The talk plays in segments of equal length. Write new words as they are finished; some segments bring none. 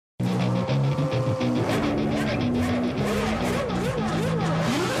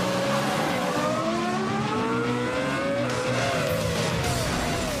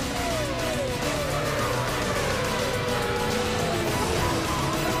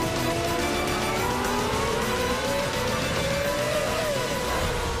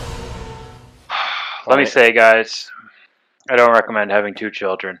Let me say, guys, I don't recommend having 2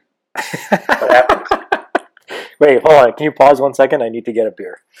 children. What happens? Wait, hold on. Can you pause 1 second? I need to get a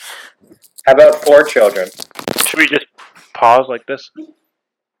beer. How about 4 children? Should we just pause like this?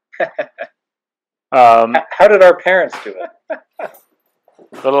 How did our parents do it?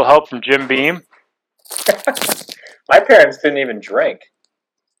 Little help from Jim Beam. My parents didn't even drink.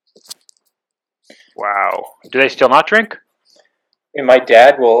 Wow. Do they still not drink? And my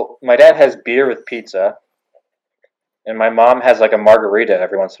dad has beer with pizza. And my mom has like a margarita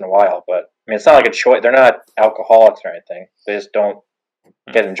every once in a while, but I mean it's not like a choice. They're not alcoholics or anything. They just don't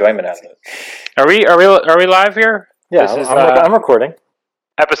get enjoyment out of it. Are we live here? Yeah, This is, I'm recording.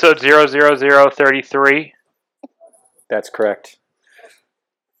 Episode 00033. That's correct.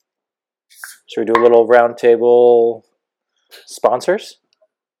 Should we do a little roundtable sponsors?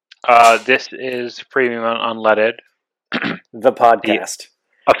 This is Premium Unleaded, The podcast.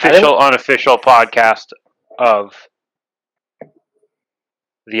 official, unofficial podcast of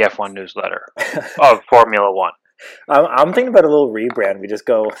the F1 newsletter of Formula One. I'm thinking about a little rebrand. We just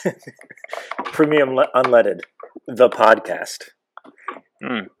go Premium Unleaded, the podcast.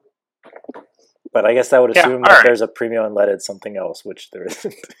 Mm. But I guess that would assume that right. there's a Premium Unleaded something else, which there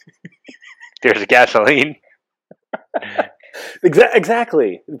isn't. There's gasoline.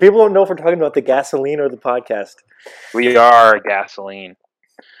 Exactly. People don't know if we're talking about the gasoline or the podcast. We are gasoline.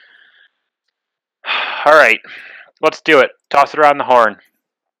 All right, let's do it. Toss it around the horn.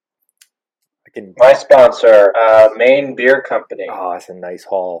 My sponsor, Maine Beer Company. Oh, that's a nice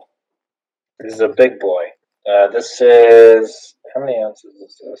haul. This is a big boy. This is how many ounces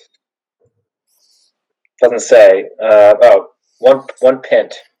is this? Doesn't say. One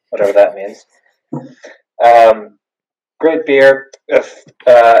pint, whatever that means. Great beer.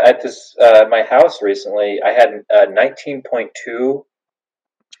 At this my house recently, I had a 19.2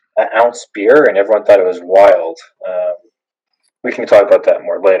 ounce beer, and everyone thought it was wild. We can talk about that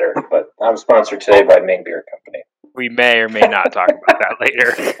more later, but I'm sponsored today by Maine Beer Company. We may or may not talk about that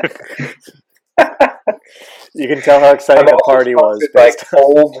later. You can tell how exciting the party was. By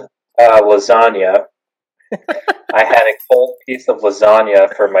cold lasagna. I had a cold piece of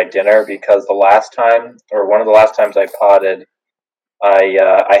lasagna for my dinner because one of the last times I potted,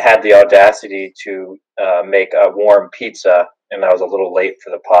 I had the audacity to make a warm pizza, and I was a little late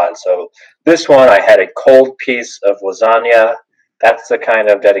for the pod. So this one, I had a cold piece of lasagna. That's the kind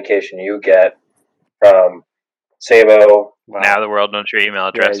of dedication you get from Sabo. Wow. Now the world knows your email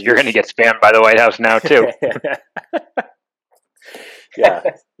address. Yeah, You're going to get spammed by the White House now, too. Yeah,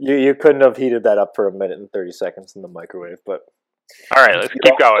 you couldn't have heated that up for a minute and 30 seconds in the microwave, but All right, let's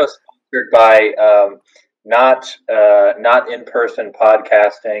keep going. Sponsored by not in-person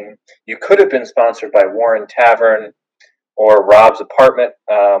podcasting. You could have been sponsored by Warren Tavern or Rob's Apartment.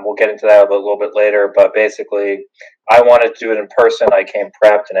 We'll get into that a little bit later, but basically, I wanted to do it in person. I came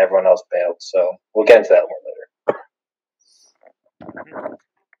prepped, and everyone else bailed. So we'll get into that more later.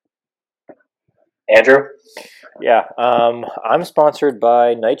 Andrew? yeah, I'm sponsored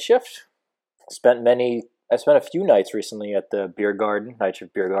by Night Shift. I spent a few nights recently at the Beer Garden, Night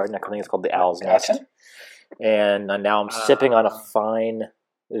Shift Beer Garden. I think it's called the Owl's Nest. And now I'm sipping on a fine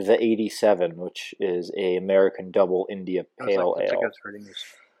The 87, which is a American Double India Pale Ale.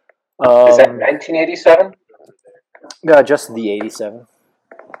 Is that 1987? No, just the 87.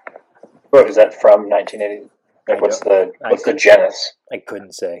 Or is that from 1980? Like, what's the genus? I could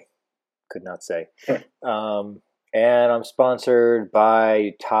not say. And I'm sponsored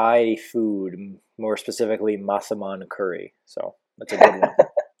by Thai food, more specifically Masaman Curry. So that's a good one.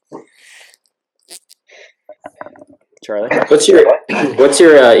 Charlie? What's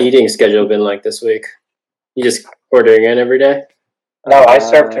your eating schedule been like this week? You just ordering in every day? No, I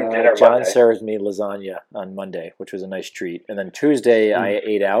served him dinner John Monday. served me lasagna on Monday, which was a nice treat. And then Tuesday, I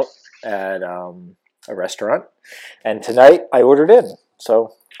ate out at a restaurant. And tonight, I ordered in.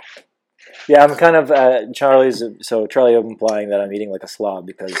 So, yeah, I'm kind of Charlie, I'm implying that I'm eating like a slob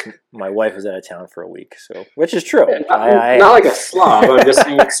because my wife is out of town for a week. So, which is true. Not like a slob. I'm just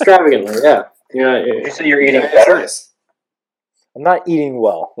saying extravagantly. Yeah. You say you're eating better? I'm not eating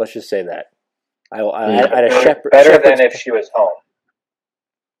well. Let's just say that. I had a better than if she was home.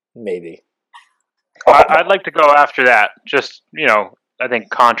 Maybe. I'd like to go after that. Just, I think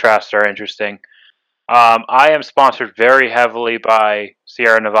contrasts are interesting. I am sponsored very heavily by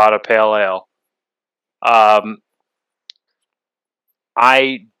Sierra Nevada Pale Ale.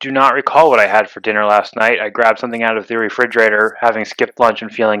 I do not recall what I had for dinner last night. I grabbed something out of the refrigerator, having skipped lunch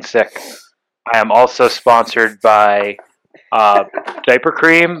and feeling sick. I am also sponsored by Diaper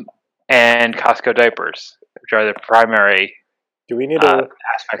Cream and Costco Diapers, which are the primary Do we need to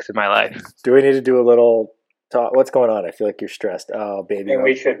aspects of my life. Do we need to do a little talk? What's going on? I feel like you're stressed. Oh, I baby. think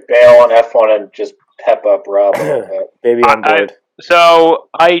we should bail on F1 and just pep up Rob a little bit. Baby on board. So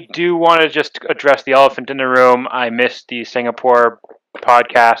I do want to just address the elephant in the room. I missed the Singapore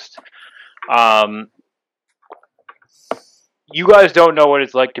podcast. You guys don't know what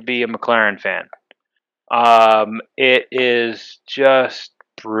it's like to be a McLaren fan. It is just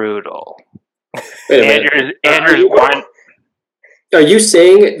brutal. Wait a minute. Andrew's one. Are you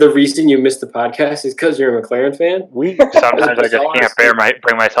saying the reason you missed the podcast is because you're a McLaren fan? Sometimes I just can't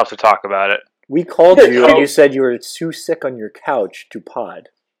bring myself to talk about it. We called you and you said you were too sick on your couch to pod.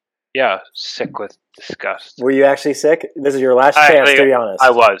 Yeah, sick with disgust. Were you actually sick? This is your last chance, to be honest. I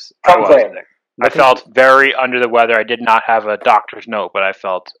was sick. I felt very under the weather. I did not have a doctor's note, but I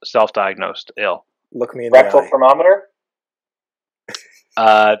felt self-diagnosed ill. Look me in the Rectal eye. thermometer?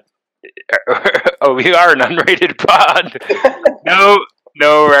 We are an unrated pod.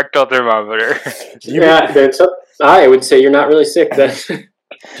 No rectal thermometer. I would say you're not really sick then.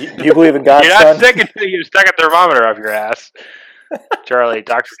 Do you believe in God, You're not sick until you stuck a thermometer up your ass. Charlie,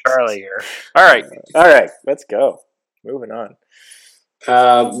 Dr. Charlie here. All right, let's go. Moving on.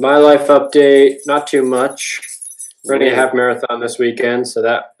 My life update, not too much. Running a half marathon this weekend, so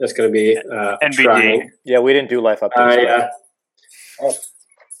that's going to be NBD. trying. Yeah, we didn't do life updates.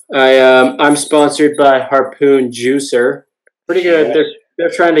 I'm sponsored by Harpoon Juicer. Pretty good. They're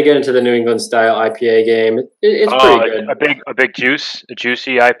trying to get into the New England style IPA game. It's pretty good. A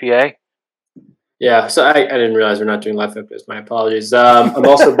juicy IPA. Yeah, so I didn't realize we're not doing live updates. My apologies. I'm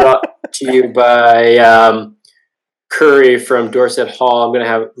also brought to you by Curry from Dorset Hall. I'm going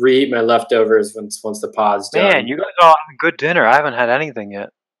to reheat my leftovers once the pod's done. Man, you guys all have a good dinner. I haven't had anything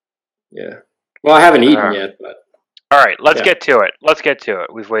yet. Yeah. Well, I haven't eaten yet, but. All right, let's get to it.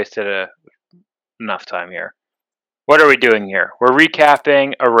 We've wasted enough time here. What are we doing here? We're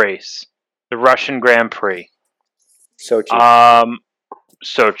recapping a race, the Russian Grand Prix. Sochi.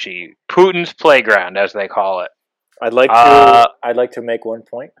 Sochi, Putin's playground, as they call it. I'd like to make one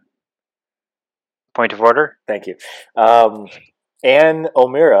point. Point of order. Thank you. Anne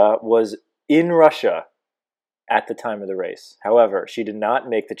O'Meara was in Russia at the time of the race. However, she did not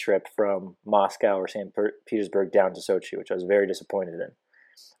make the trip from Moscow or St. Petersburg down to Sochi, which I was very disappointed in.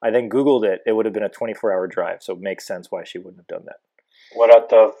 I then Googled it. It would have been a 24-hour drive, so it makes sense why she wouldn't have done that. What about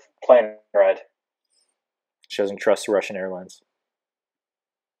the plane ride? She doesn't trust Russian airlines.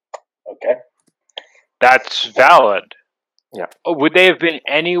 Okay. That's valid. Yeah. Oh, would they have been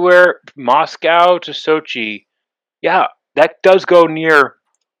anywhere, Moscow to Sochi? Yeah, that does go near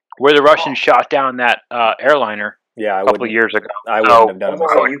where the Russians shot down that airliner a couple of years ago. I wouldn't have done it.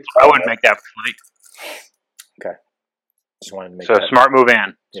 I wouldn't make that flight. Okay. Just wanted to make that. Smart move,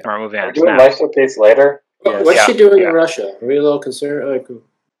 Ann. Yeah. Smart move, Ann. We're doing life updates later. Yes. What's she doing in Russia? Are we a little concerned?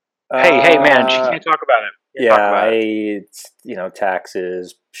 Hey, man, she can't talk about it.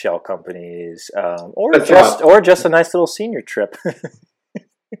 Taxes, shell companies, or just a nice little senior trip.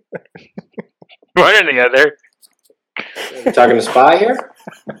 One or the other. You're talking to Spy here?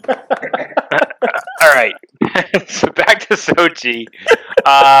 All right. So back to Sochi.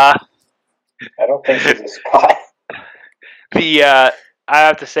 I don't think he's a spy. I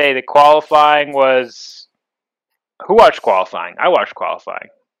have to say the qualifying was. Who watched qualifying? I watched qualifying.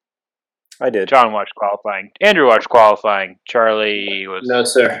 I did. John watched qualifying. Andrew watched qualifying. Charlie was no,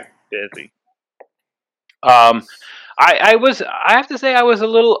 sir. Busy. I have to say I was a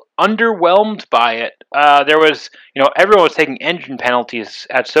little underwhelmed by it. There was, everyone was taking engine penalties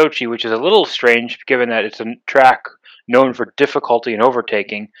at Sochi, which is a little strange given that it's a track known for difficulty in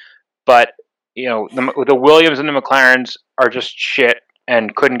overtaking. But, the Williams and the McLarens are just shit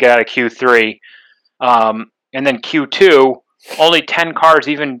and couldn't get out of Q3. And then Q2, only 10 cars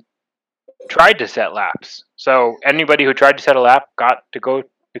even tried to set laps. So anybody who tried to set a lap got to go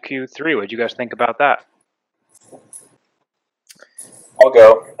to Q3. What do you guys think about that? I'll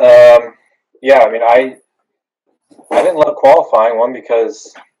go. I didn't love qualifying, one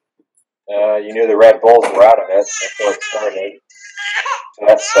because you knew the Red Bulls were out of it before it started. So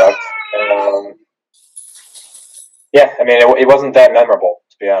that sucked. It wasn't that memorable,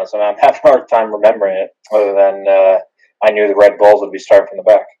 to be honest. And I'm having a hard time remembering it, other than I knew the Red Bulls would be starting from the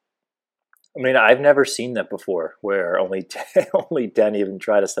back. I mean, I've never seen that before, where only 10 even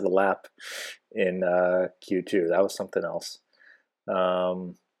try to set a lap in Q2. That was something else.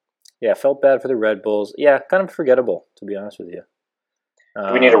 Felt bad for the Red Bulls. Yeah, kind of forgettable, to be honest with you.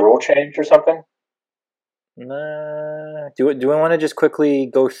 Do we need a rule change or something? Nah. Do we want to just quickly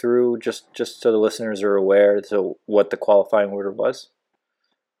go through, just so the listeners are aware, so what the qualifying order was?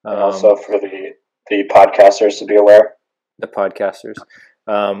 And also for the podcasters to be aware. the podcasters.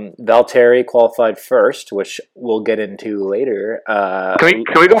 Valtteri qualified first, which we'll get into later. Can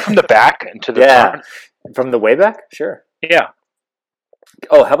we go from the back into the front? From the way back? Sure. Yeah.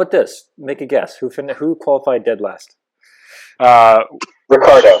 Oh, how about this? Make a guess. Who qualified dead last?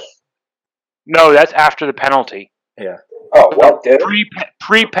 Ricardo. No, that's after the penalty. Yeah. Oh, what, dude?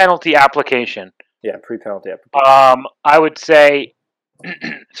 Pre-penalty application. Yeah, pre-penalty application. I would say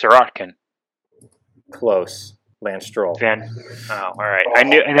Sirotkin. Close. Lance Stroll. All right. I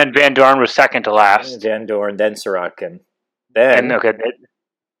knew, and then Van Dorn was second to last. Van Dorn, then Sirotkin. Then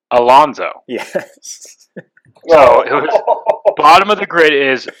Alonso. Yes. So it was bottom of the grid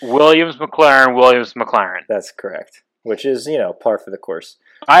is Williams, McLaren. That's correct. Which is, par for the course.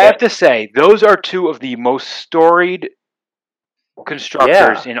 I have to say, those are two of the most storied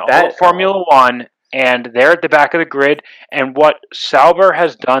constructors in all of Formula One, and they're at the back of the grid. And what Sauber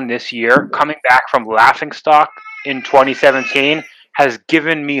has done this year, coming back from laughingstock in 2017, has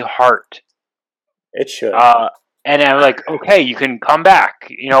given me heart. It should. And I'm like, okay, you can come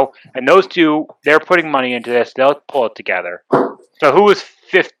back, And those two, they're putting money into this. They'll pull it together. So who was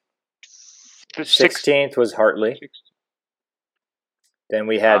fifth? 16th was Hartley. Then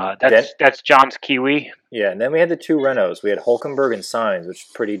we had... that's John's Kiwi. Yeah, and then we had the two Renaults. We had Hulkenberg and Sainz, which is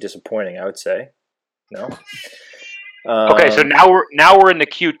pretty disappointing, I would say. No? Okay, so now we're in the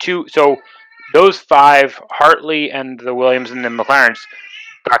Q2. So those five, Hartley and the Williams and the McLarens,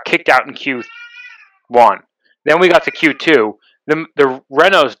 got kicked out in Q1. Then we got to Q2. The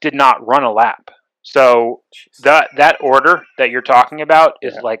Renaults did not run a lap. So that order that you're talking about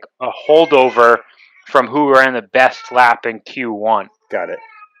is like a holdover from who ran the best lap in Q1. Got it.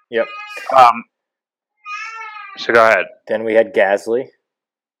 Yep. So go ahead. Then we had Gasly.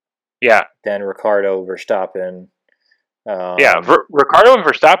 Yeah. Then Ricardo, Verstappen. Ricardo and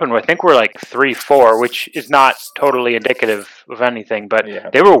Verstappen, I think, were like 3-4, which is not totally indicative of anything, but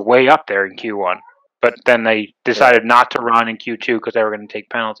they were way up there in Q1. But then they decided not to run in Q2 because they were going to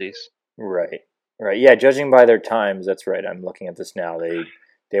take penalties. Right. Yeah, judging by their times, that's right. I'm looking at this now.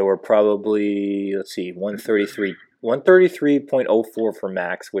 They were probably, 133.04 for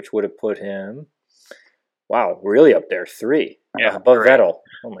Max, which would have put him, really up there, 3. Yeah, above Vettel.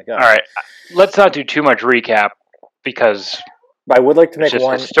 Oh my God. All right, let's not do too much recap because I would like to make it's just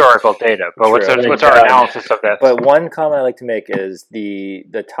one historical data. But what's our analysis of this? But one comment I like to make is the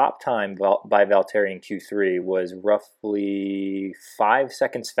top time by Valtteri in Q3 was roughly 5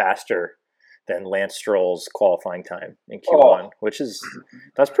 seconds faster than Lance Stroll's qualifying time in Q1,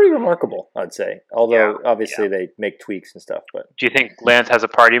 that's pretty remarkable, I'd say. Although obviously they make tweaks and stuff. But do you think Lance has a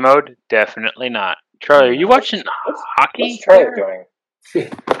party mode? Definitely not. Charlie, are you watching hockey? What's Charlie doing? Yeah,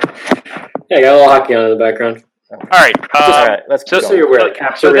 I got a little hockey on in the background. All right. Let's just so you're aware, the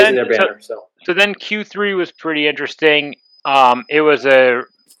Caps are raising their banner. So then Q3 was pretty interesting. It was I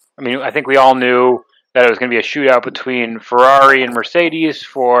think we all knew that it was going to be a shootout between Ferrari and Mercedes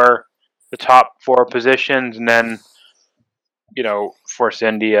for the top 4 positions, and then, Force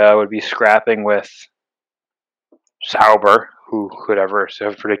India would be scrapping with Sauber, who could ever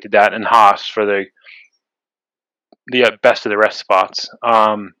have predicted that, and Haas for the best of the rest spots.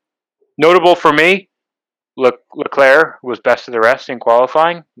 Notable for me, Leclerc was best of the rest in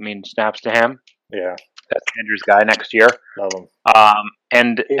qualifying. Snaps to him. Yeah. That's Andrew's guy next year. Love him.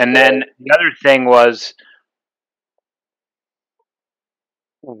 And then the other thing was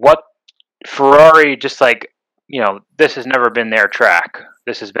what Ferrari this has never been their track.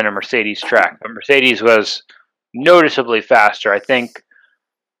 This has been a Mercedes track. But Mercedes was noticeably faster. I think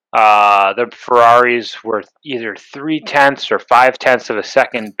the Ferraris were either 0.3 or 0.5 of a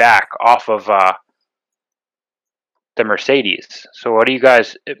second back off of the Mercedes. So what do you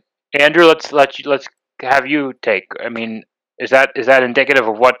guys, Andrew? Let's have you take. Is that indicative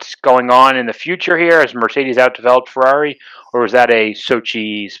of what's going on in the future here? Has Mercedes outdeveloped Ferrari, or was that a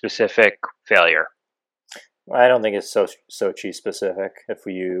Sochi specific failure? I don't think it's Sochi specific. If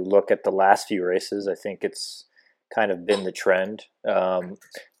you look at the last few races, I think it's kind of been the trend.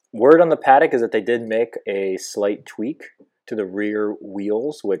 Word on the paddock is that they did make a slight tweak to the rear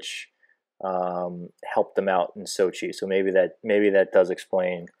wheels, which helped them out in Sochi. So maybe that does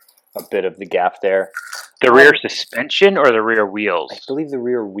explain a bit of the gap there. The rear suspension or the rear wheels? I believe the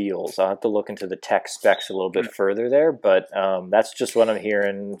rear wheels. I'll have to look into the tech specs a little bit further there, but that's just what I'm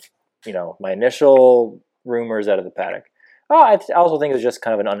hearing. My initial rumors out of the paddock. I also think it was just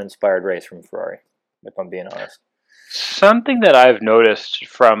kind of an uninspired race from Ferrari, if I'm being honest. Something that I've noticed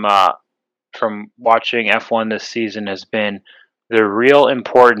from watching F1 this season has been the real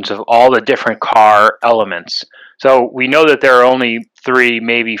importance of all the different car elements. So we know that there are only 3,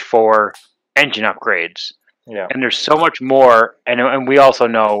 maybe 4 engine upgrades, Yeah. And there's so much more, and we also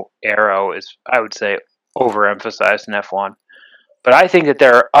know aero is, I would say, overemphasized in F1. But I think that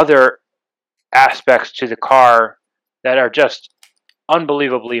there are other aspects to the car that are just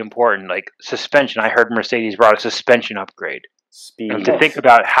unbelievably important, like suspension. I heard Mercedes brought a suspension upgrade. Speed. And to think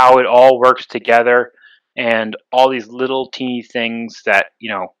about how it all works together and all these little teeny things that,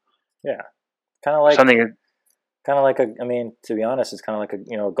 Kind of like something. I mean, to be honest, it's kind of like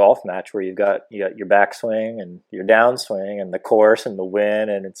a golf match where you got your backswing and your downswing and the course and the wind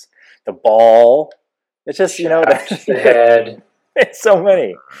and it's the ball. It's just the head. It's so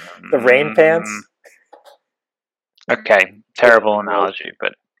many. The rain pants. Okay, terrible analogy,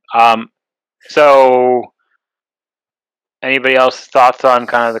 but so anybody else thoughts on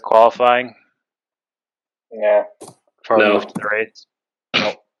kind of the qualifying? Yeah. Before we No. move to the race.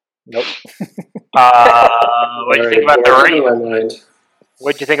 Nope. What do you think about the race?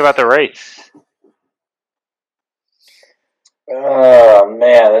 What do you think about the race? Oh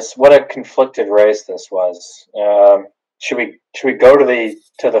man, what a conflicted race this was. Should we go to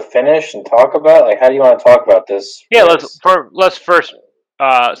the finish and talk about, like, how do you want to talk about this? Yeah, race? let's first.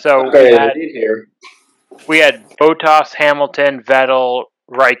 So we had Bottas, Hamilton, Vettel,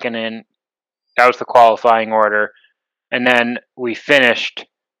 Raikkonen. That was the qualifying order, and then we finished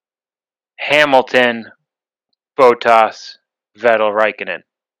Hamilton, Bottas, Vettel, Raikkonen.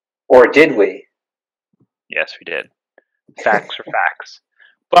 Or did we? Yes, we did. Facts are facts.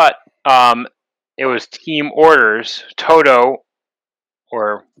 But it was team orders. Toto,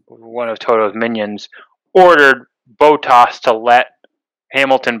 or one of Toto's minions, ordered Bottas to let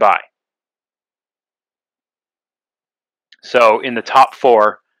Hamilton by. So in the top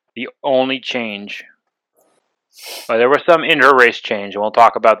four, the only change, well, there was some inter-race change, and we'll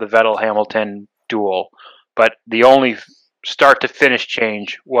talk about the Vettel-Hamilton duel, but the only start-to-finish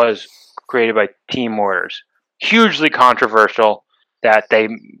change was created by team orders. Hugely controversial that they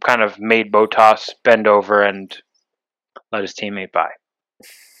kind of made Bottas bend over and let his teammate by.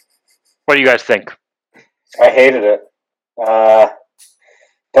 What do you guys think? I hated it.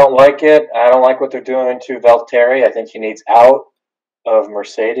 Don't like it. I don't like what they're doing to Valtteri. I think he needs out of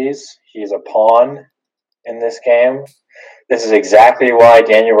Mercedes. He's a pawn in this game. This is exactly why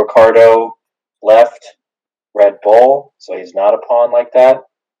Daniel Ricciardo left Red Bull, so he's not a pawn like that.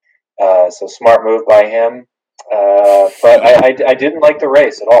 So smart move by him. But I didn't like the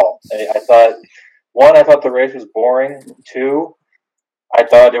race at all. I thought the race was boring. Two, I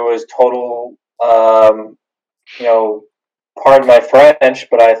thought it was total, pardon my French,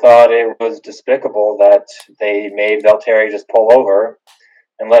 but I thought it was despicable that they made Valtteri just pull over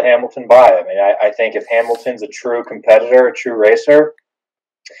and let Hamilton by. I mean, I think if Hamilton's a true competitor, a true racer,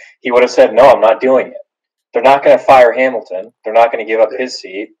 he would have said, no, I'm not doing it. They're not going to fire Hamilton. They're not going to give up his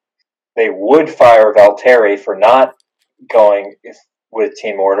seat. They would fire Valtteri for not going with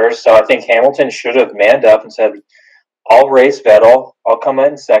team orders. So I think Hamilton should have manned up and said, I'll race Vettel. I'll come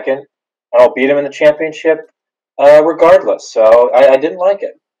in second, and I'll beat him in the championship regardless. So I didn't like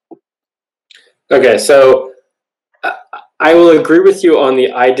it. Okay, so I will agree with you on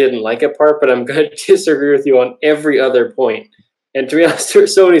the I didn't like it part, but I'm going to disagree with you on every other point. And to be honest,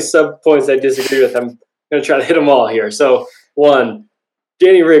 there's so many sub-points I disagree with. I'm going to try to hit them all here. So, one,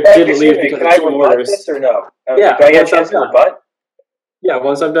 Danny Rick didn't leave because can of I team rebut orders. this or no? Yeah, do I get a once I'm chance to done. rebut? Yeah,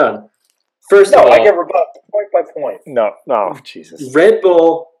 once I'm done. First No, of all, I get rebut point by point. No, Jesus. Red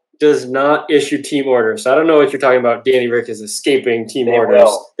Bull does not issue team orders. So I don't know what you're talking about. Danny Rick is escaping team They orders.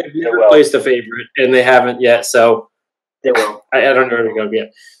 will. They've They never will. placed a favorite, and they haven't yet. So They will. I don't know where they're going to be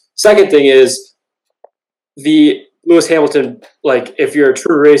at. Second thing is the Lewis Hamilton, like, if you're a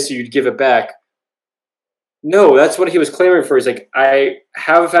true racer, you'd give it back. No, that's what he was clamoring for. He's like, I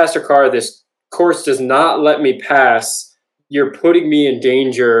have a faster car. This course does not let me pass. You're putting me in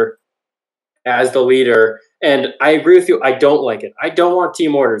danger as the leader. And I agree with you. I don't like it. I don't want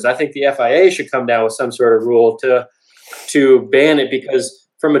team orders. I think the FIA should come down with some sort of rule to ban it, because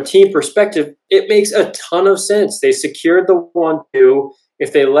from a team perspective, it makes a ton of sense. They secured the 1-2.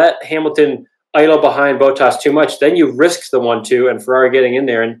 If they let Hamilton idle behind Bottas too much, then you risk the 1-2 and Ferrari getting in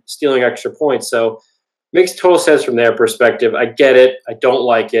there and stealing extra points. So makes total sense from their perspective. I get it. I don't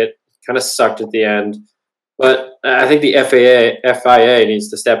like it. Kind of sucked at the end. But I think the FIA needs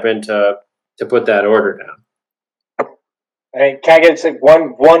to step in to put that order down. Hey, can I get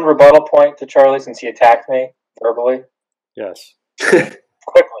one rebuttal point to Charlie since he attacked me verbally? Yes. Quickly.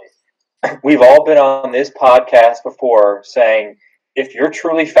 We've all been on this podcast before saying, if you're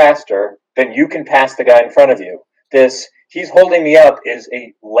truly faster, then you can pass the guy in front of you. This, he's holding me up, is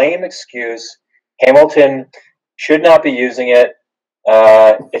a lame excuse. Hamilton should not be using it.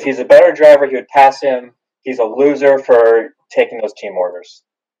 If he's a better driver, he would pass him He's a loser for taking those team orders.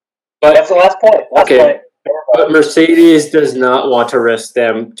 But that's the last point. Last point. But Mercedes does not want to risk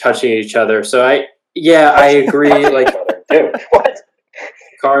them touching each other. So I agree. Like, dude, what?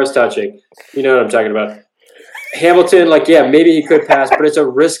 Cars touching. You know what I'm talking about. Hamilton, maybe he could pass, but it's a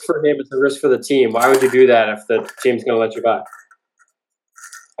risk for him. It's a risk for the team. Why would you do that if the team's going to let you by?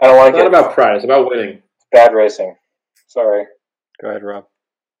 I don't like it. It's not about pride. It's about winning. Bad racing. Sorry. Go ahead, Rob.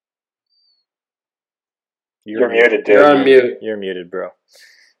 You're muted, dude. You're on mute. You're muted, bro.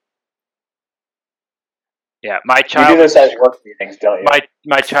 Yeah, my child. You do this at work meetings, don't you?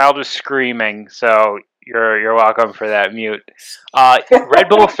 My child was screaming, so you're welcome for that mute. Red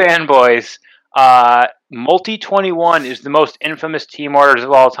Bull fanboys. Multi 21 is the most infamous team orders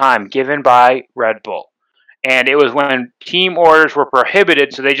of all time, given by Red Bull, and it was when team orders were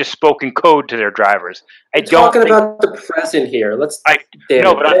prohibited, so they just spoke in code to their drivers. Talking about the present here. I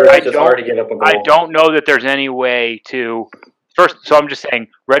don't know that there's any way to. First, so I'm just saying,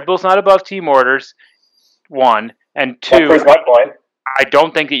 Red Bull's not above team orders. One and two. That proves my point. I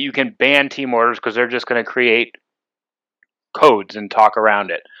don't think that you can ban team orders because they're just going to create codes and talk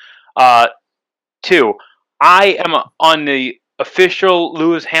around it. Two, I am on the official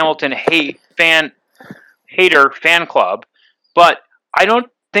Lewis Hamilton hater fan club, but I don't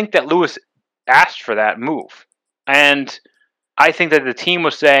think that Lewis asked for that move. And I think that the team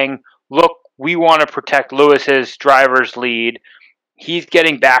was saying, look, we want to protect Lewis's driver's lead. He's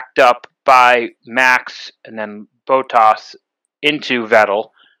getting backed up by Max and then Bottas into Vettel,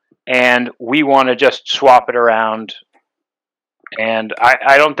 and we want to just swap it around. And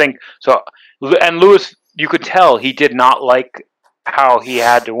I don't think so. And Lewis, you could tell he did not like how he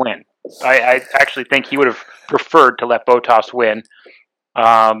had to win. I actually think he would have preferred to let Bottas win.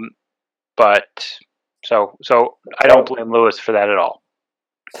 But so I don't blame Lewis for that at all.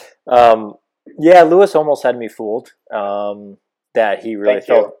 Yeah, Lewis almost had me fooled. That he really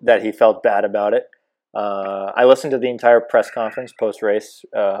felt bad about it. I listened to the entire press conference post race.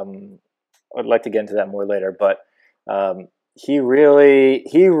 I'd like to get into that more later, but he really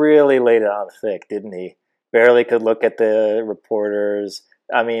laid it on thick, didn't he? Barely could look at the reporters.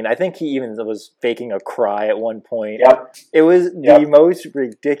 I mean, I think he even was faking a cry at one point. Yep. It was the most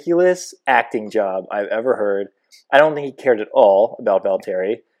ridiculous acting job I've ever heard. I don't think he cared at all about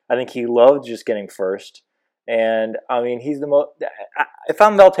Valtteri. I think he loved just getting first. And, I mean, he's the most... If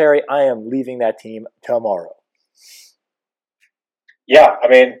I'm Valtteri, I am leaving that team tomorrow. Yeah, I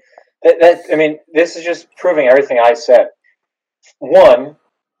mean, this is just proving everything I said. One,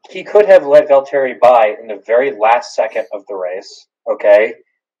 he could have let Valtteri by in the very last second of the race, okay?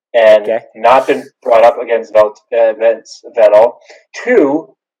 And not been brought up against Vettel.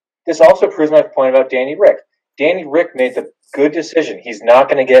 Two, this also proves my point about Danny Rick. Danny Rick made the good decision. He's not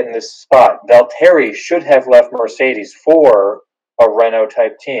going to get in this spot. Valtteri should have left Mercedes for a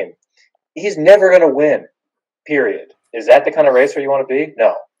Renault-type team. He's never going to win, period. Is that the kind of racer you want to be?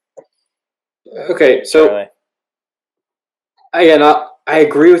 No. Okay, so I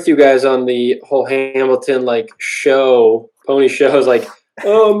agree with you guys on the whole Hamilton pony shows.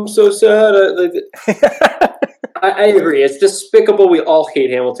 I'm so sad. I agree. It's despicable. We all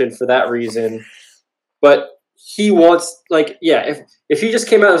hate Hamilton for that reason. But he wants, if he just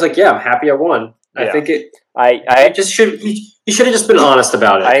came out and was like, yeah, I'm happy I won. Yeah. I think he should have just been honest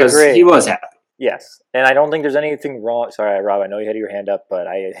about it because he was happy. Yes, and I don't think there's anything wrong. Sorry, Rob, I know you had your hand up, but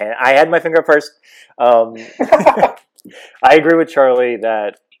I had my finger up first. I agree with Charlie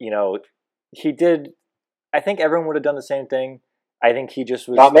that, he did. I think everyone would have done the same thing. I think he just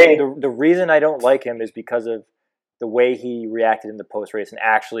was. Not me. The reason I don't like him is because of the way he reacted in the post race and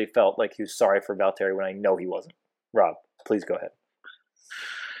actually felt like he was sorry for Valtteri when I know he wasn't. Rob, please go ahead.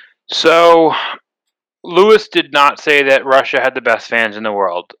 So, Lewis did not say that Russia had the best fans in the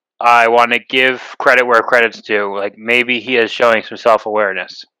world. I want to give credit where credit's due. Maybe he is showing some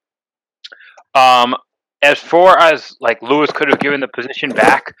self-awareness. As far as Lewis could have given the position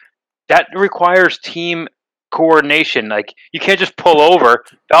back, that requires team coordination. You can't just pull over.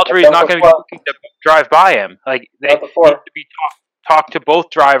 Valtteri's not going to be looking to drive by him. They need to be talk to both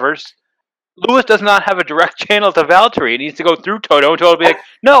drivers. Lewis does not have a direct channel to Valtteri. It needs to go through Toto, and Toto will be like,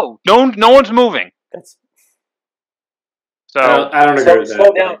 no one's moving. I don't agree with that.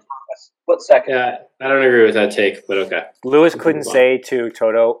 Slow down for a split second. Yeah, I don't agree with that take, but okay. Lewis couldn't say to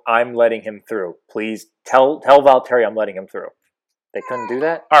Toto, I'm letting him through. Please tell Valtteri I'm letting him through. They couldn't do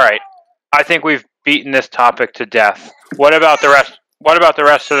that? All right. I think we've beaten this topic to death. What about the rest? What about the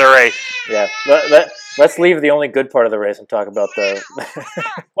rest of the race? Yeah, let's leave the only good part of the race and talk about the...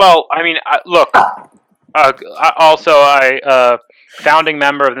 Well, I mean, look, Also, founding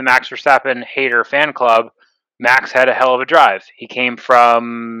member of the Max Verstappen hater fan club. Max had a hell of a drive. He came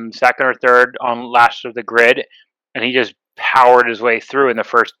from second or third on last of the grid, and he just powered his way through in the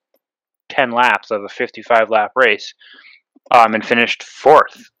first 10 laps of a 55-lap race, and finished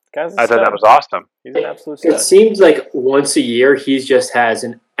fourth. Guy's a I thought that stud. was awesome. He's an absolute It stud. seems like once a year he just has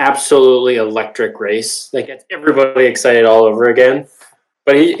an absolutely electric race. Like gets everybody excited all over again.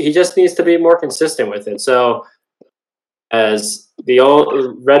 But he just needs to be more consistent with it. So as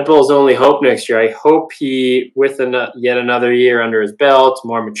Red Bull's only hope next year, I hope he, with yet another year under his belt,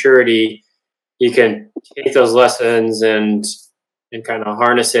 more maturity, he can take those lessons and kind of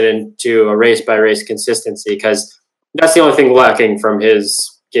harness it into a race by race consistency, because that's the only thing lacking from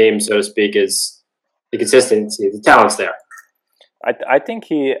his game, so to speak, is the consistency. The talent's there. I think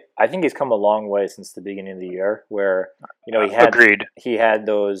he's come a long way since the beginning of the year, where Agreed. he had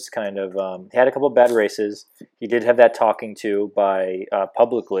those kind of he had a couple of bad races. He did have that talking to by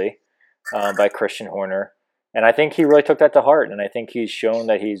publicly by Christian Horner, and I think he really took that to heart. And I think he's shown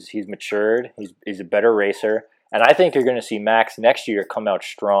that he's matured. He's a better racer, and I think you're going to see Max next year come out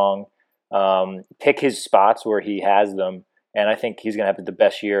strong, pick his spots where he has them, and I think he's going to have the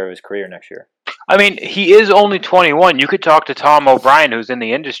best year of his career next year. I mean, he is only 21. You could talk to Tom O'Brien, who's in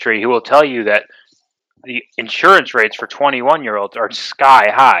the industry, who will tell you that the insurance rates for 21-year-olds are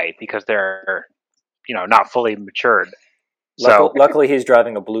sky high because they're, not fully matured. So Luckily, he's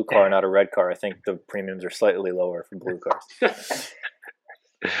driving a blue car, not a red car. I think the premiums are slightly lower for blue cars.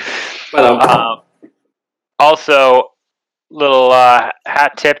 But also, little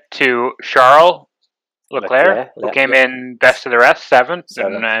hat tip to Charles Leclerc, who came in best of the rest, seventh.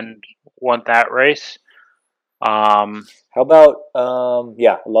 And won that race. How about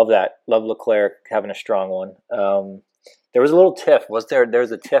I love that. Love Leclerc having a strong one. There was a little tiff.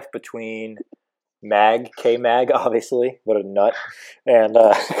 There's a tiff between K-Mag, obviously, what a nut, and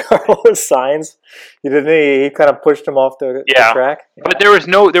Carlos Sainz. He kind of pushed him off the track. Yeah. But there was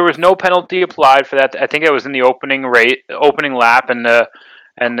no penalty applied for that. I think it was in the opening lap, and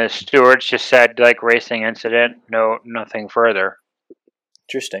the stewards just said like racing incident, nothing further.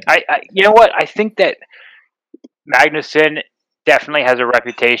 Interesting. You know what? I think that Magnussen definitely has a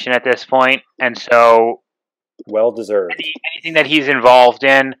reputation at this point, and so well deserved. Anything that he's involved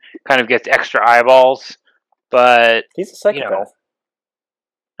in kind of gets extra eyeballs. But he's a psychopath.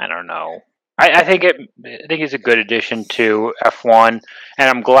 I don't know. I think he's a good addition to F1, and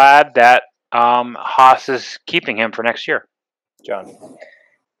I'm glad that Haas is keeping him for next year. John.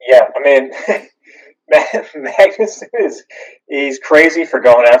 Yeah, I mean. Magnussen he's crazy for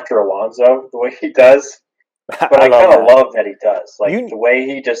going after Alonso the way he does, but I kind of love that he does. Like the way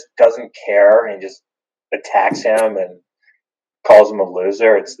he just doesn't care and just attacks him and calls him a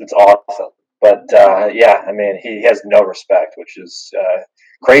loser. It's awesome. But I mean he has no respect, which is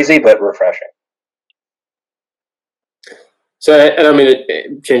crazy but refreshing. So I don't mean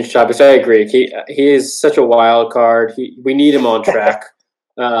to change topics. I agree. He is such a wild card. We need him on track,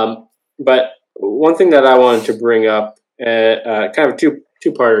 but. One thing that I wanted to bring up, kind of a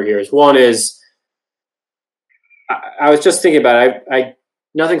two-parter here, is one is I was just thinking about it. I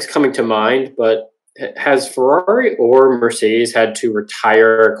nothing's coming to mind, but has Ferrari or Mercedes had to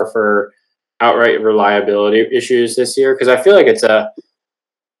retire for outright reliability issues this year? Because I feel like it's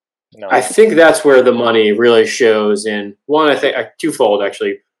I think that's where the money really shows. In one, I think twofold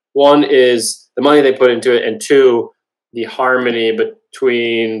actually. One is the money they put into it, and two, the harmony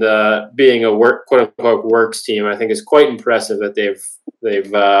between the being a quote unquote works team. I think is quite impressive that they've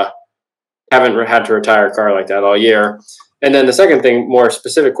haven't had to retire a car like that all year. And then the second thing, more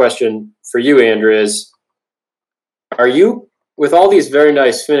specific question for you, Andrew, is: are you, with all these very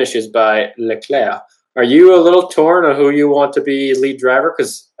nice finishes by Leclerc, are you a little torn on who you want to be lead driver?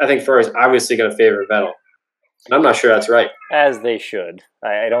 Because I think Ferrari's obviously going to favor Vettel. And I'm not sure that's right. As they should.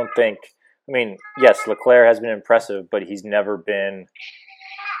 I don't think. I mean, yes, Leclerc has been impressive, but he's never been.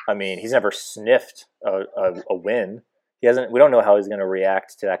 I mean, he's never sniffed a win. He hasn't. We don't know how he's going to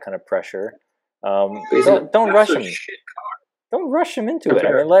react to that kind of pressure. Don't rush him. Don't rush him into it.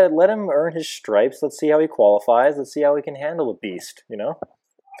 I mean, let him earn his stripes. Let's see how he qualifies. Let's see how he can handle a beast.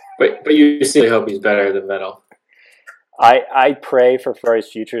 But you still hope he's better than Vettel. I pray for Ferrari's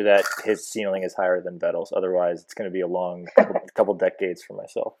future that his ceiling is higher than Vettel's. Otherwise, it's going to be a long couple decades for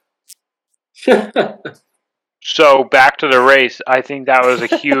myself. So back to the race, I think that was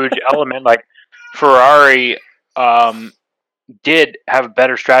a huge element. Like Ferrari did have a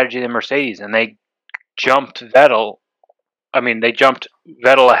better strategy than Mercedes, and they jumped Vettel. I mean, they jumped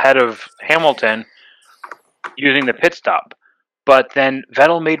Vettel ahead of Hamilton using the pit stop. But then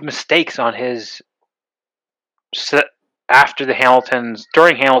Vettel made mistakes on his after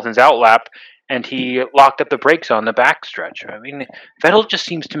during Hamilton's outlap, and he locked up the brakes on the backstretch. I mean, Vettel just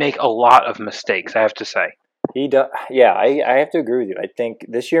seems to make a lot of mistakes, I have to say. He does. Yeah, I have to agree with you. I think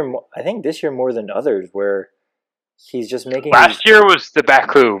this year more than others, where he's just making. Last year was the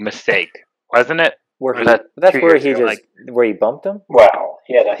Baku mistake, wasn't it? That's where he just where he bumped him. Wow,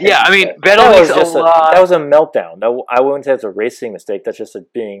 yeah. I mean, Vettel makes a lot. That was a meltdown. I wouldn't say it's a racing mistake. That's just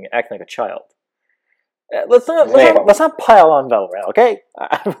acting like a child. Let's not pile on Vettel, okay?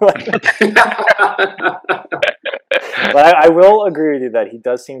 But I will agree with you that he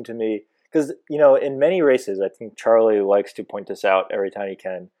does seem to me, because in many races, I think Charlie likes to point this out every time he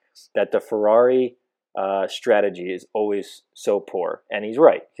can, that the Ferrari strategy is always so poor, and he's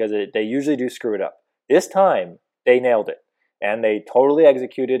right, because they usually do screw it up. This time they nailed it, and they totally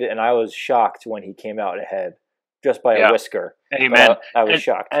executed it, and I was shocked when he came out ahead just by a whisker. Amen. I was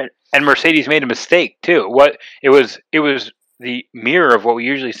shocked. And Mercedes made a mistake too. It was the mirror of what we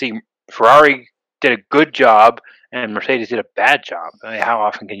usually see. Ferrari did a good job, and Mercedes did a bad job. I mean, how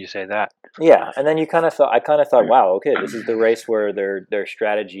often can you say that? Yeah, and then I kind of thought, wow, okay, this is the race where their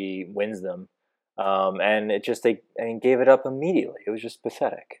strategy wins them, and it just they gave it up immediately. It was just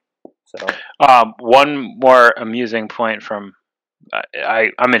pathetic. So one more amusing point from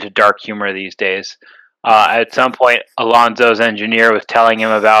I'm into dark humor these days. At some point, Alonso's engineer was telling him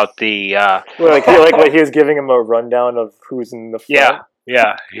about the like he was giving him a rundown of who's in the front.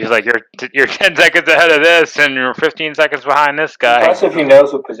 Yeah. He's like, you're 10 seconds ahead of this, and you're 15 seconds behind this guy. That's if he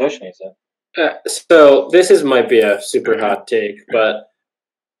knows what position he's in. So this might be a super hot take, but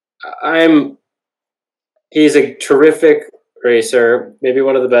he's a terrific racer, maybe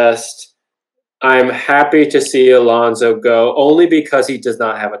one of the best. I'm happy to see Alonso go, only because he does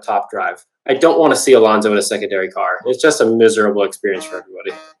not have a top drive. I don't want to see Alonso in a secondary car. It's just a miserable experience for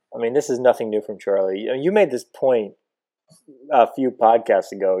everybody. I mean, this is nothing new from Charlie. You made this point a few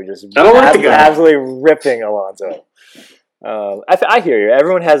podcasts ago, just absolutely ripping Alonso. I hear you.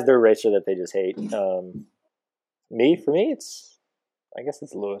 Everyone has their racer that they just hate. For me, I guess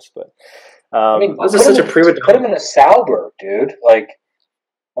it's Lewis, but this is such a prima donna. Put him in a Sauber, dude.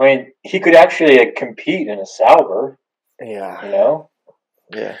 He could actually compete in a Sauber. Yeah.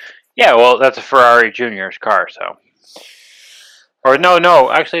 Yeah. Yeah, well, that's a Ferrari Junior's car, so. Or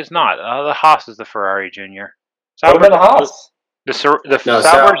no, actually, it's not. The Haas is the Ferrari Junior. Sauber the Haas.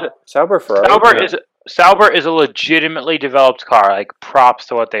 Sauber Ferrari. Sauber is a legitimately developed car. Like, props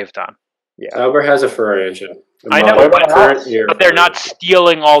to what they've done. Yeah, Sauber has a Ferrari engine. I know, but they're not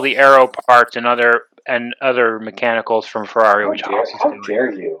stealing all the aero parts and other mechanicals from Ferrari, which Haas is doing. How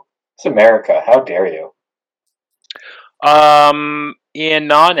dare you? It's America. How dare you? In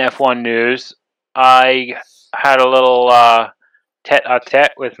non-F1 news, I had a little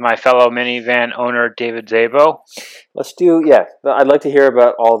tete-a-tete with my fellow minivan owner, David Szabo. I'd like to hear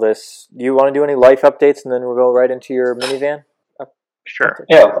about all this. Do you want to do any life updates, and then we'll go right into your minivan? Sure.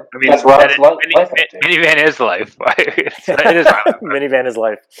 Yeah, I mean, that's life minivan is life. It is my life. Minivan is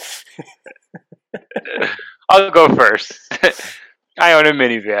life. I'll go first. I own a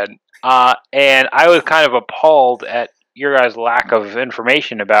minivan, and I was kind of appalled at your guys' lack of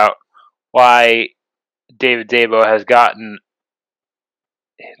information about why David Szabo has gotten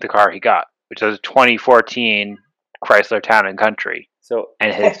the car he got, which is a 2014 Chrysler Town and Country.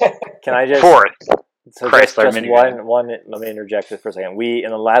 And his can I just fourth Chrysler minivan. Let me interject this for a second.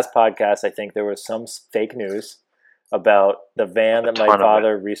 In the last podcast, I think there was some fake news about the van that my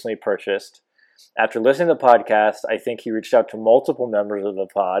father recently purchased. After listening to the podcast, I think he reached out to multiple members of the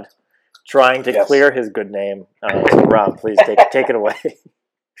pod, trying to clear his good name. So Rob, please take it away.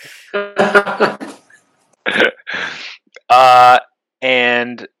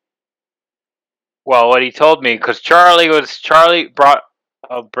 And well, what he told me, because Charlie brought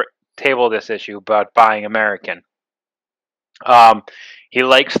table this issue about buying American. He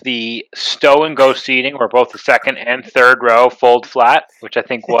likes the stow and go seating, where both the second and third row fold flat, which I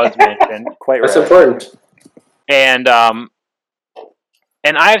think was mentioned. Quite That's right. important.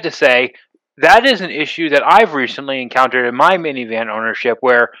 And I have to say, that is an issue that I've recently encountered in my minivan ownership,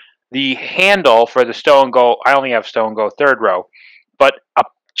 where the handle for the stow and go, I only have stow and go third row, but a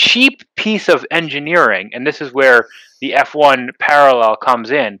cheap piece of engineering, and this is where the F1 parallel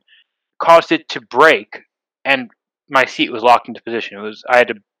comes in, caused it to break, and my seat was locked into position. I had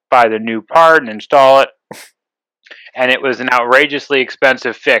to buy the new part and install it, and it was an outrageously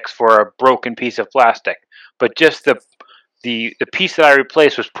expensive fix for a broken piece of plastic. But just the piece that I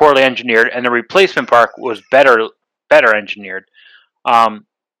replaced was poorly engineered, and the replacement part was better engineered.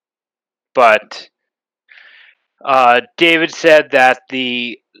 But David said that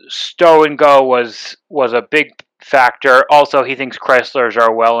the stow and go was a big factor. Also, he thinks Chryslers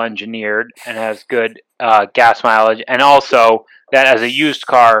are well engineered and has good gas mileage, and also that as a used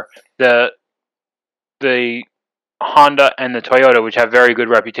car, the Honda and the Toyota, which have very good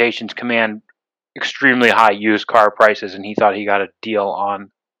reputations, command extremely high used car prices, and he thought he got a deal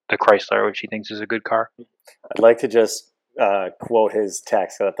on the Chrysler, which he thinks is a good car. I'd like to just quote his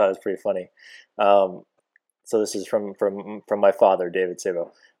text, because I thought it was pretty funny. So this is from my father, David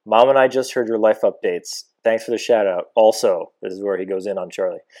Sabo. Mom and I just heard your life updates. Thanks for the shout out. Also, this is where he goes in on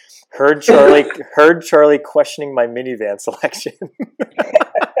Charlie. Heard Charlie questioning my minivan selection.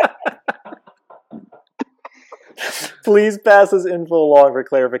 Please pass this info along for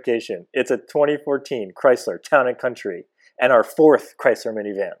clarification. It's a 2014 Chrysler Town and Country and our fourth Chrysler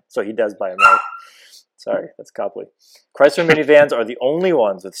minivan. So he does buy a Merc. Sorry, that's Copley. Chrysler minivans are the only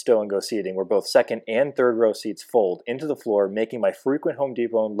ones with stow and go seating where both second and third row seats fold into the floor, making my frequent Home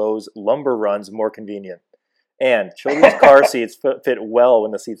Depot and Lowe's lumber runs more convenient. And children's car seats fit well when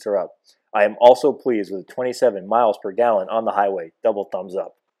the seats are up. I am also pleased with 27 miles per gallon on the highway. Double thumbs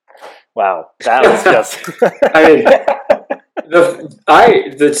up. Wow, that was just... I mean,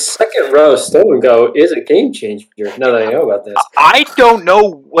 the second row stow and go is a game changer. Now that I know about this, I don't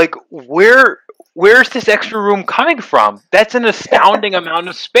know, like, where's this extra room coming from? That's an astounding amount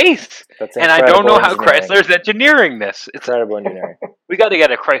of space, and I don't know how Chrysler's engineering this. It's incredible engineering. We got to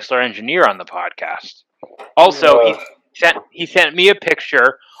get a Chrysler engineer on the podcast. Also, he sent me a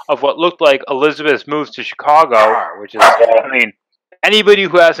picture of what looked like Elizabeth's moves to Chicago, which is, I mean, anybody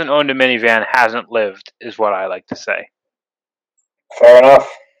who hasn't owned a minivan hasn't lived, is what I like to say. Fair enough.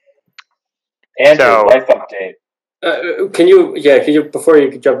 Andrew, life update. Can you before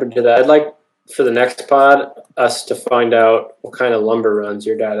you jump into that, I'd like for the next pod us to find out what kind of lumber runs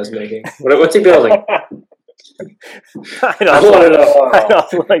your dad is making. What's he building? I'd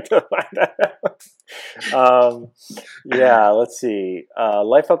also like to find that out. Yeah, let's see.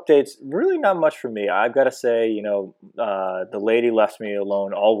 Life updates, really not much for me. I've got to say, the lady left me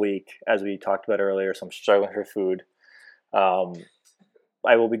alone all week, as we talked about earlier, so I'm struggling for food.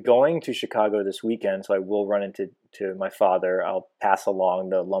 I will be going to Chicago this weekend, so I will run into my father. I'll pass along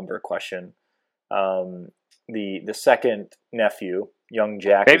the lumber question. The second nephew, young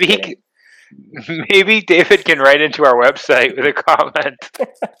Jack. Maybe David can write into our website with a comment.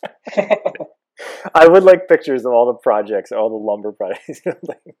 I would like pictures of all the projects, all the lumber projects.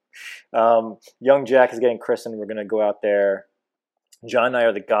 Young Jack is getting christened. We're going to go out there. John and I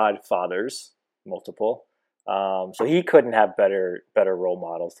are the godfathers, multiple. So he couldn't have better role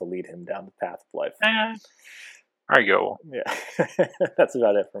models to lead him down the path of life. Arguable. Yeah, that's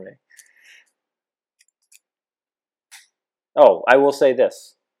about it for me. Oh, I will say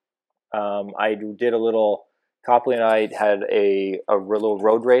this. I did a little. Copley and I had a little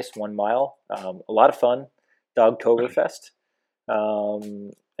road race, 1 mile. A lot of fun, Dogtoberfest,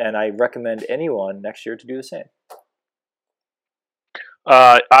 and I recommend anyone next year to do the same.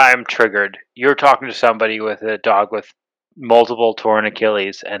 I'm triggered. You're talking to somebody with a dog with multiple torn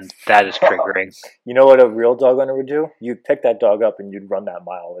Achilles, and that is triggering. You know what a real dog owner would do? You'd pick that dog up and you'd run that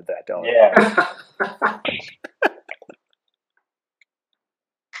mile with that dog. Yeah.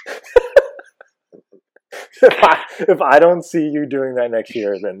 If I don't see you doing that next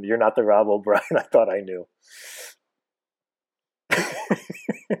year, then you're not the Rob O'Brien I thought I knew.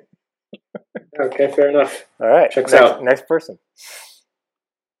 Okay, fair enough. All right. Checks out. Next person.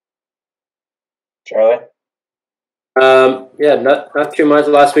 Charlie? Not too much.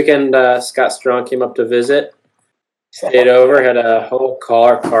 Last weekend, Scott Strong came up to visit. Stayed over, had a whole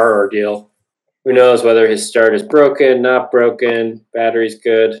car ordeal. Who knows whether his start is broken, not broken, battery's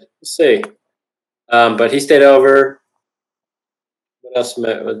good. We'll see. But he stayed over. What else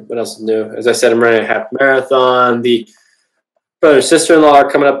is new? As I said, I'm running a half marathon. The brother and sister-in-law are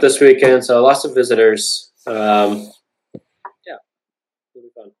coming up this weekend, so lots of visitors. It'll be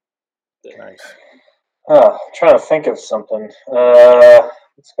fun. Nice. Trying to think of something.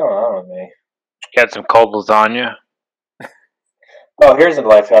 What's going on with me? You had some cold lasagna. Oh, here's a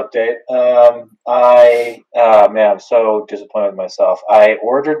life update. I'm so disappointed with myself. I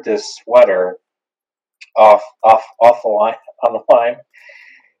ordered this sweater off the line, on the line,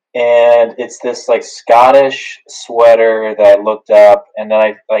 and it's this like Scottish sweater that I looked up, and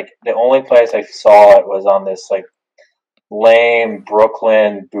then the only place I saw it was on this like lame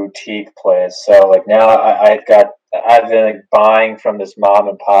Brooklyn boutique place. So like now I've been like buying from this mom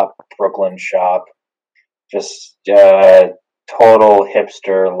and pop Brooklyn shop. Just total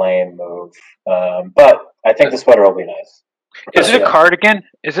hipster lame move. But I think the sweater will be nice. Is it a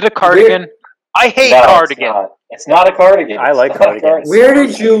cardigan? I hate cardigans. It's not a cardigan. I like It's not a cardigans.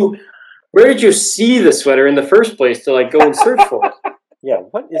 Where did you see the sweater in the first place to like go and search for it? Yeah,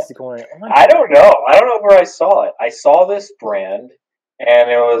 what is going on? I don't know. I don't know where I saw it. I saw this brand, and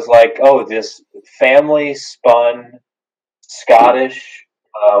it was like, oh, this family spun Scottish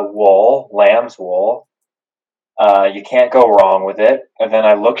wool, lamb's wool. You can't go wrong with it. And then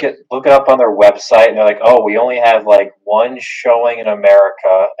I look it up on their website, and they're like, "Oh, we only have like one showing in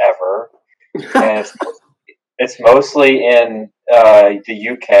America ever, and it's mostly in the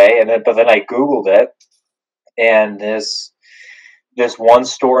UK." And then, but then I Googled it, and this one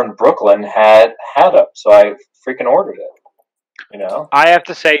store in Brooklyn had them, so I freaking ordered it. You know, I have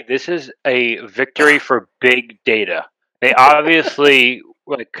to say, this is a victory for big data. They obviously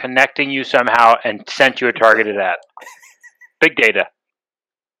were connecting you somehow and sent you a targeted ad. Big data.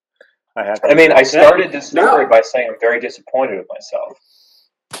 I mean, I started this story by saying I'm very disappointed with myself.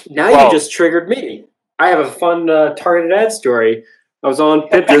 Now you just triggered me. I have a fun targeted ad story. I was on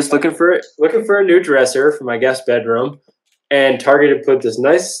Pinterest looking for a new dresser for my guest bedroom, and the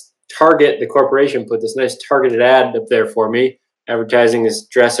corporation put this nice targeted ad up there for me, advertising this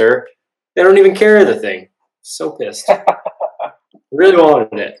dresser. They don't even carry the thing. So pissed. Really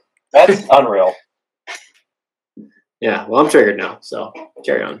wanted it. That's unreal. Yeah, well, I'm triggered now, so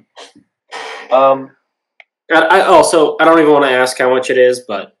carry on. I don't even want to ask how much it is,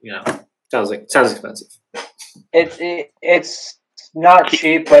 but sounds expensive. It's not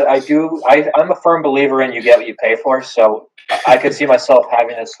cheap, but I'm a firm believer in you get what you pay for. So I could see myself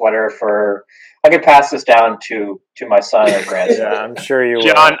having a sweater for. I could pass this down to my son or grandson. Yeah, I'm sure you will.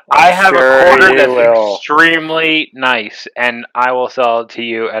 John, I have a quarter that's extremely nice, and I will sell it to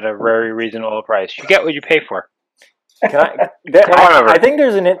you at a very reasonable price. You get what you pay for. I think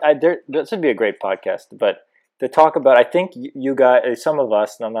this would be a great podcast, but to talk about, I think you guys, some of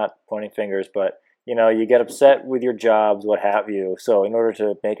us, and I'm not pointing fingers, but you get upset with your jobs, what have you. So in order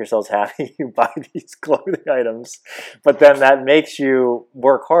to make yourselves happy, you buy these clothing items, but then that makes you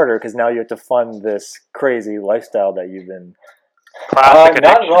work harder because now you have to fund this crazy lifestyle that you've been. Not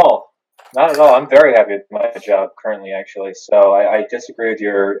at all. Not at all. I'm very happy with my job currently, actually. So I disagree with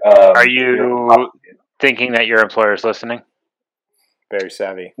your. Are you thinking that your employer is listening? Very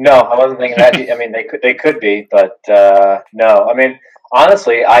savvy. No, I wasn't thinking that. I mean, they could be, but no. I mean,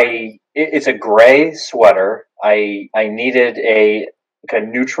 honestly, it's a gray sweater. I needed a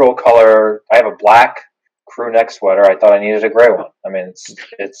neutral color. I have a black crew neck sweater. I thought I needed a gray one. I mean,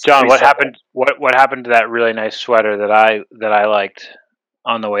 it's John. What happened? What happened to that really nice sweater that I liked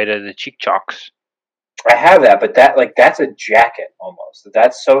on the way to the Cheek Chalks? I have that, but that's a jacket almost.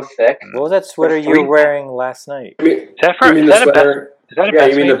 That's so thick. What was that sweater you were wearing last night? You mean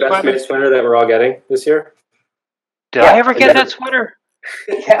the best made sweater that we're all getting this year? Did I ever get that sweater?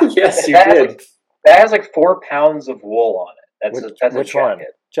 Yeah. Yes, you did. That has like 4 pounds of wool on it. That's which a jacket. one?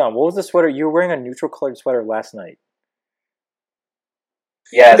 John, what was the sweater? You were wearing a neutral colored sweater last night.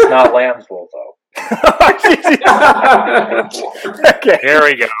 Yeah, it's not lamb's wool though. Okay. Here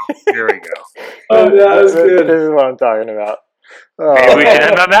we go. Oh, that was good. This is what I'm talking about. Oh, maybe we should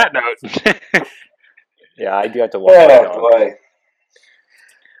end on that note. Yeah, I do have to walk. Boy.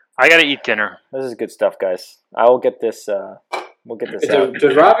 I gotta eat dinner. This is good stuff, guys. I will get this. We'll get this out.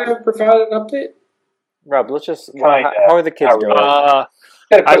 Does Rob ever provide an update? Rob, let's just. How are the kids doing?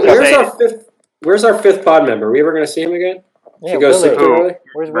 Where's our fifth pod member? Are we ever going to see him again? Yeah,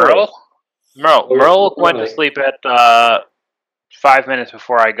 where's Merle? Merle went to sleep at 5 minutes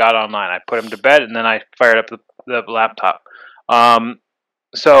before I got online. I put him to bed and then I fired up the laptop.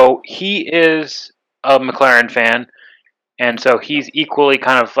 So he is a McLaren fan, and so he's equally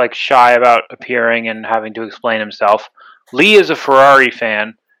kind of like shy about appearing and having to explain himself. Lee is a Ferrari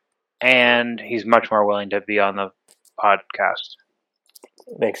fan, and he's much more willing to be on the podcast.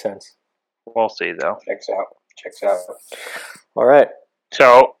 Makes sense. We'll see, though. Checks out. All right.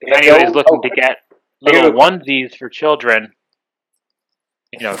 So if anybody's looking to get little onesies for children,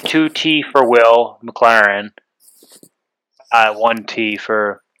 2T for Will McLaren, 1T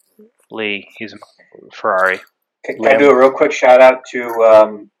for Lee. He's a Ferrari. Can I do a real quick shout out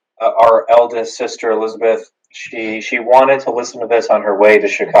to our eldest sister Elizabeth? She wanted to listen to this on her way to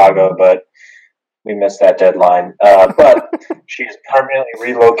Chicago, but we missed that deadline. But she's permanently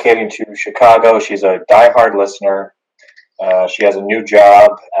relocating to Chicago. She's a diehard listener. She has a new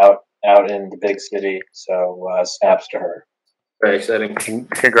job out in the big city, so snaps to her. Very exciting.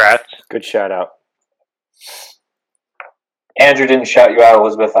 Congrats. Good shout out. Andrew didn't shout you out,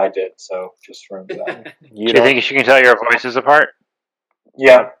 Elizabeth. I did, so just remember that. Do you think she can tell your voices apart?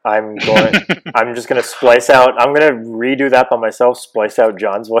 Yeah. I'm just gonna splice out. I'm gonna redo that by myself. Splice out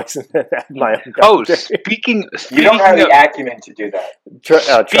John's voice and then add my own. Oh, commentary. speaking You don't have of, the acumen to do that. Trust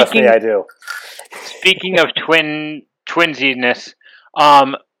me, speaking- I do. speaking of twinsiness,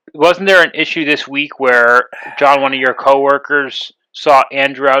 wasn't there an issue this week where John, one of your coworkers, saw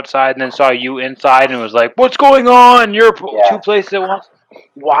Andrew outside and then saw you inside and was like, "What's going on? You're Yeah. two places at once."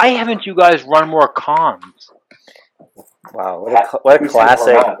 Why haven't you guys run more comms? What a Who said classic!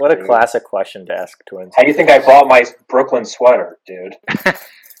 we're not, What a dude? classic question to ask twins. How do you think I bought my Brooklyn sweater, dude?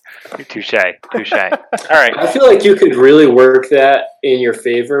 Touche. All right. I feel like you could really work that in your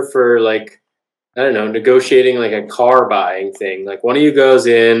favor for like, I don't know, negotiating like a car buying thing. Like one of you goes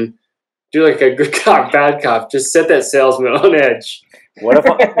in, do like a good cop, bad cop, just set that salesman on edge. What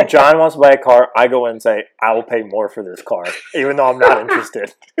if John wants to buy a car? I go in and say, "I will pay more for this car, even though I'm not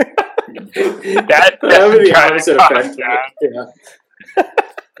interested." That would be the kind of opposite calm effect. down. Yeah.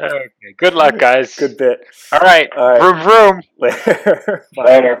 Okay. Good luck, guys. Good bit. All right. All right. Vroom vroom. Later. Bye.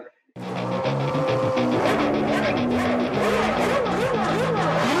 Later.